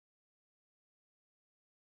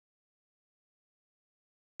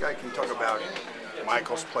Scott, can you talk about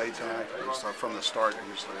Michael's play tonight? From the start,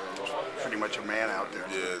 he was pretty much a man out there.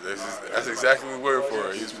 Yeah, that's exactly the word for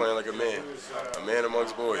it. He was playing like a man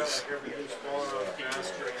amongst boys.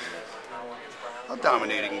 How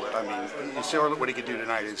dominating? I mean, you saw what he could do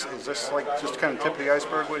tonight. Is this like just kind of tip of the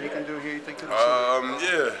iceberg? What he can do here? You think?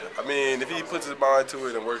 Yeah. I mean, if he puts his mind to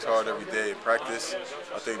it and works hard every day in practice,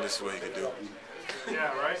 I think this is what he could do.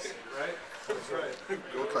 Yeah, right. It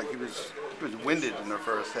looked like he was winded in the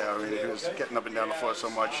first half. I mean, he was getting up and down the floor so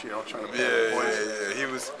much, trying to the points.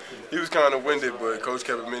 Yeah. He was kind of winded, but coach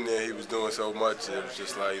kept him in there. He was doing so much. It was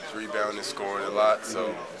just like rebounding, scoring a lot.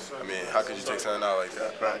 So, I mean, how could you take something out like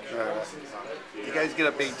that? Right. You guys get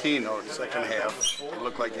up 18 though in the second half. It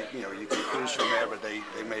looked like you could cruise from there, but they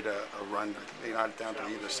made a run. They knocked it down to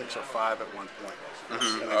either 6 or 5 at one point.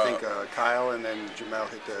 And I think Kyle and then Jamel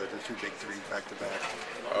hit the 2 big threes back to back.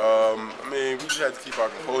 I mean, we just had to keep our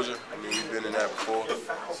composure. I mean, we've been in that before,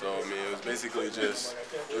 so I mean, it was basically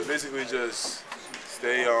just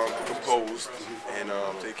stay composed and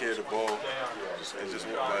take care of the ball and just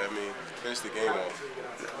finish the game off.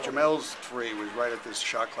 Jamel's 3 was right at this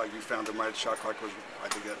shot clock. You found him right at the shot clock was I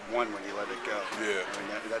think at 1 when he let it go. Yeah. I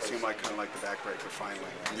mean, that seemed like kind of like the backbreaker finally.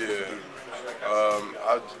 Yeah.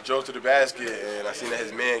 I drove to the basket and I seen that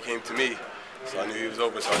his man came to me. So I knew he was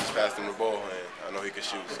open, so I just passed him the ball, and I know he could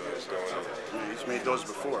shoot, so it's going in. He's made those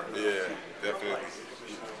before. Yeah, definitely.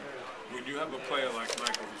 When you have a player like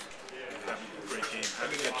Michael who's having a great game, how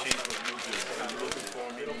does that change what you do? Are you looking for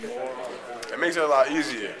him even more? It makes it a lot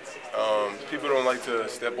easier. People don't like to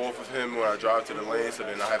step off of him when I drive to the lane, so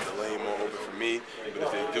then I have the lane more open for me. But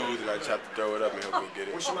if they do, then I just have to throw it up and he'll go get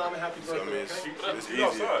it. So I mean, it's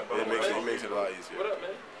easier. It makes it a lot easier.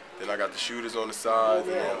 Then I got the shooters on the sides,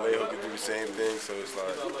 and then Alejo can do the same thing. So it's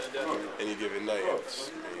like any given night,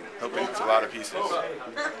 it's a lot of pieces.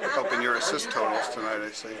 Helping your assist totals tonight,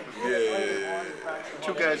 I see. Yeah.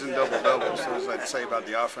 2 guys in double-doubles. So as I'd say about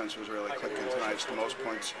the offense was really clicking tonight. It's the most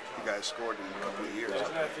points you guys scored in a couple of years.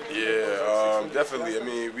 Yeah, definitely. I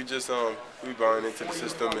mean, we buying into the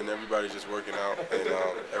system, and everybody's just working out, and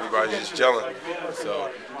everybody's just gelling.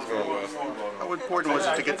 So it's going well. How important was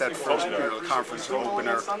it to get that first conference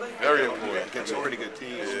opener? Very important. Against a pretty good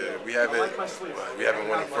team. Yeah, we haven't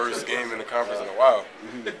won the first game in the conference in a while,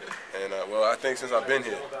 and well, I think since I've been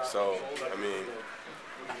here. So I mean,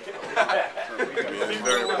 it's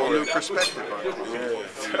very important. New perspective on it.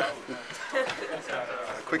 Yeah.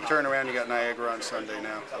 A quick turnaround. You got Niagara on Sunday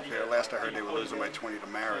now up here. Last I heard they were losing by 20 to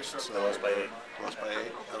Marist. So Lost by 8. Lost by 8.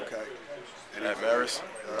 Okay. And at Marist?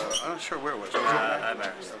 I'm not sure where it was. At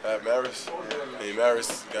Marist. At Marist? Yeah. I mean,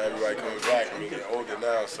 Marist got everybody coming back. I mean, they're older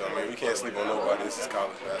now, so I mean, we can't sleep on nobody. This is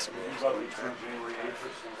college basketball.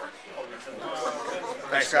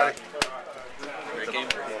 Thanks, Scotty. Great game.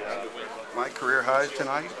 My career highs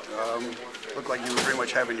tonight. Looked like you were pretty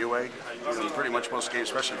much having your way. Pretty much most games,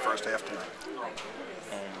 especially the first half tonight.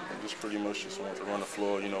 Just pretty much just want to run the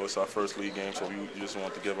floor. It's our first league game, so we just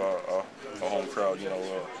want to give our home crowd,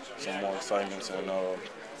 some more excitement and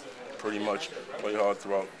pretty much play hard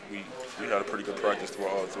throughout. We had a pretty good practice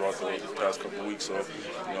throughout the past couple of weeks, so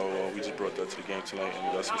we just brought that to the game tonight,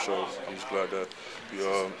 and that's for sure. I'm just glad that we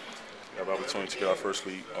have the opportunity to get our first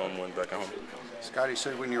league win back at home. Scotty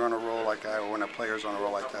said when you're on a roll like that, or when a player's on a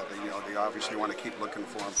roll like that, they obviously want to keep looking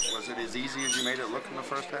for him. Was it as easy as you made it look in the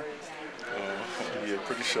first half? Yeah,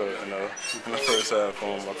 pretty sure. In the first half,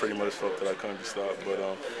 I pretty much felt that I couldn't be stopped, but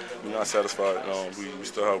we're not satisfied. We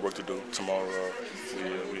still have work to do tomorrow.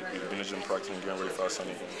 We've been in the gym practicing, getting ready for our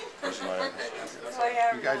Sunday game.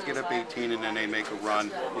 You guys get up 18 and then they make a run,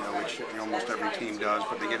 which almost every team does,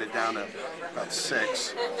 but they get it down to about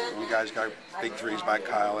 6. You guys got big threes by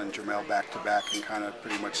Kyle and Jamel back to back and kind of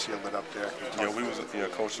pretty much sealed it up there. Yeah,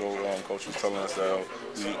 Coach was telling us that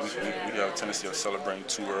we have a tendency of celebrating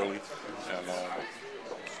too early,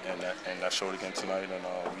 and that showed again tonight,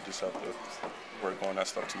 and we just have to work on that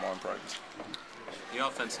stuff tomorrow in practice. The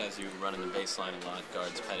offense has you running the baseline a lot.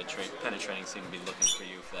 Guards penetrating seem to be looking for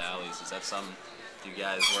you for the alleys. Is that something you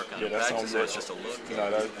guys work on in practice, or it's just a look? No,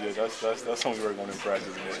 that's something we work on in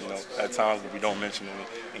practice. At times when we don't mention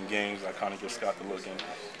it in games, I kind of give Scott the look, and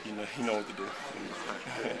he knows what to do.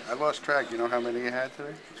 I lost track. You know how many you had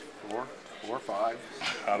today? 4 or 5?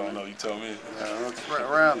 I don't know. You tell me. Yeah, it's right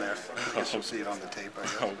around there. I guess you'll see it on the tape, I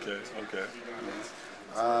guess. Okay.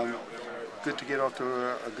 Good to get off to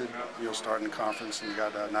a good start in the conference, and you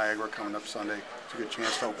got Niagara coming up Sunday. It's a good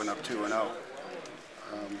chance to open up 2-0.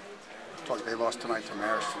 They lost tonight to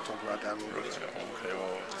Marist. We'll talk about that a little bit. Okay,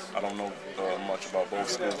 well, I don't know much about both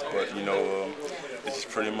schools, but it's just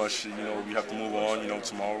pretty much, you know, we have to move on. You know,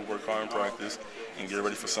 tomorrow work hard in practice and get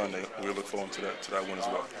ready for Sunday. We'll look forward to that win as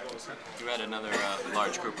well. You had another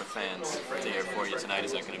large group of fans there for you tonight.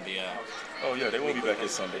 Is that going to be a... Oh yeah, they will be back here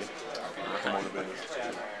Sunday. Come on, baby.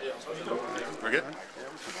 We're good?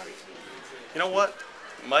 You know what?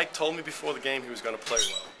 Mike told me before the game he was going to play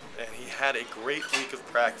well, and he had a great week of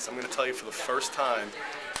practice. I'm going to tell you, for the first time,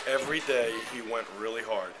 every day he went really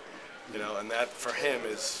hard, you know, and that for him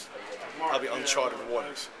is probably uncharted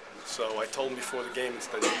waters. So I told him before the game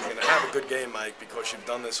that you're going to have a good game, Mike, because you've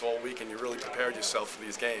done this all week and you really prepared yourself for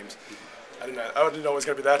these games. I didn't know it was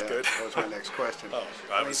going to be that good. That was my next question. Oh,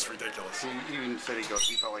 that was ridiculous. He even said he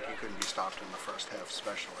felt like he couldn't be stopped in the first half,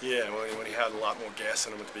 especially. Yeah, when he had a lot more gas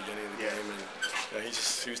in him at the beginning of the game, and you know,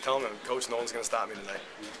 he was telling him, Coach, no one's going to stop me tonight.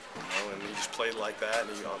 You know, and he just played like that. And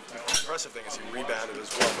the impressive thing is he rebounded as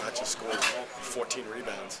well. Not just scored 14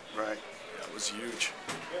 rebounds. Right. Yeah, it was huge.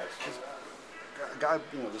 A guy,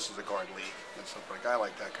 you know, this is a guard league, and so for a guy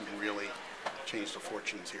like that can really change the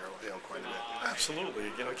fortunes here, you know, quite a bit. Absolutely.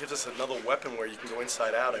 You know, it gives us another weapon where you can go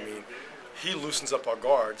inside out. I mean, he loosens up our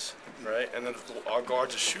guards, right? And then if our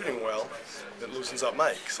guards are shooting well, it loosens up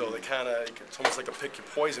Mike. So they kind of, it's almost like a pick your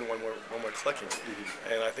poison when we're clicking.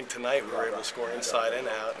 And I think tonight we were able to score inside and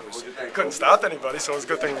out. We couldn't stop anybody, so it was a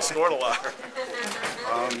good thing we scored a lot.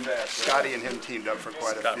 Scotty and him teamed up for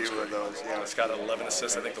quite a few of those. Yeah, Scott had 11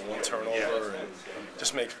 assists, I think the one turnover, and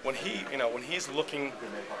just makes when he's looking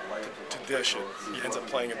to dish it, he ends up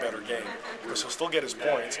playing a better game because he'll still get his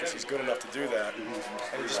points because he's good enough to do that, and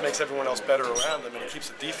he just makes everyone else better around them, and he keeps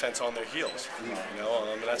the defense on their heels. You know,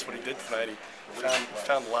 and that's what he did tonight. He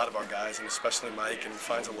found a lot of our guys, and especially Mike, and he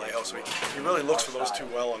finds Alejo. So he really looks for those two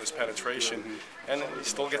well on his penetration, and he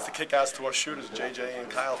still gets the kickouts to our shooters, JJ and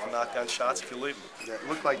Kyle, to knock down shots if you leave them. Yeah, it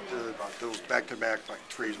looked like those back-to-back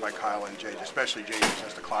threes by Kyle and JJ, especially JJ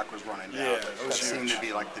as the clock was running down. Yeah, that seemed to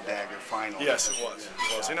be like the dagger final. Yes, it was.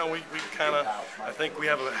 It was. You know, we kind of, I think we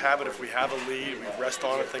have a habit, if we have a lead, we rest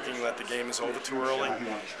on it thinking that the game is over too early,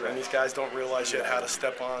 and these guys don't realize yet how to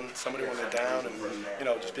step on somebody when they're down, and you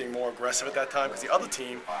know, just being more aggressive at that time, because the other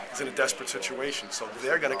team is in a desperate situation, so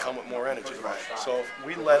they're going to come with more energy. Right. So if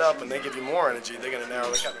we let up and they give you more energy, they're going to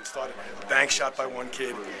narrow the gap. It started a bank shot by one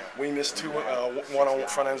kid. We missed two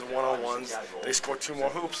front ends of one-on-ones. They scored two more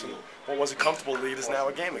hoops, and what was a comfortable lead is now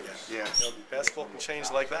a game again. Yeah. You know, basketball can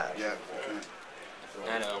change like that. Yeah.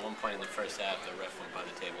 And at one point in the first half, the ref went by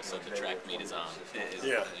the table, said the track meet is on.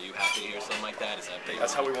 Yeah. Are you happy to hear something like that?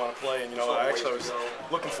 That's how we want to play. And, you know, I was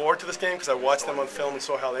looking forward to this game because I watched them on film and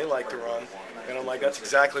saw how they like to run. And I'm like, that's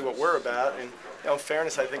exactly what we're about. And, you know, in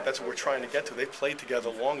fairness, I think that's what we're trying to get to. They've played together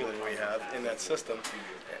longer than we have in that system.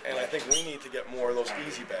 And I think we need to get more of those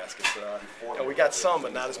easy baskets. You know, we got some,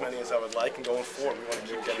 but not as many as I would like. And going forward, we want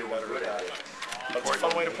to keep getting better at that. But it's a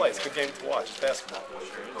fun way to play. It's a good game to watch. It's basketball.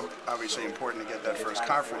 Obviously important to get that first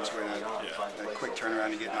conference win. A quick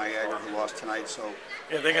turnaround to get Niagara, who lost tonight. So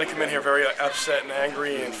yeah, they're going to come in here very upset and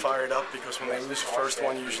angry and fired up because when they lose the first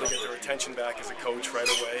one, you usually get their attention back as a coach right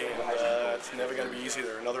away. And it's never going to be easy.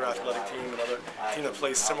 They're another athletic team, another team that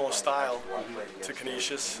plays similar style to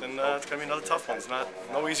Canisius, and it's going to be another tough one. It's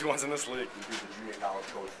no easy ones in this league.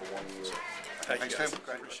 Thank you guys.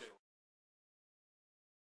 Appreciate it.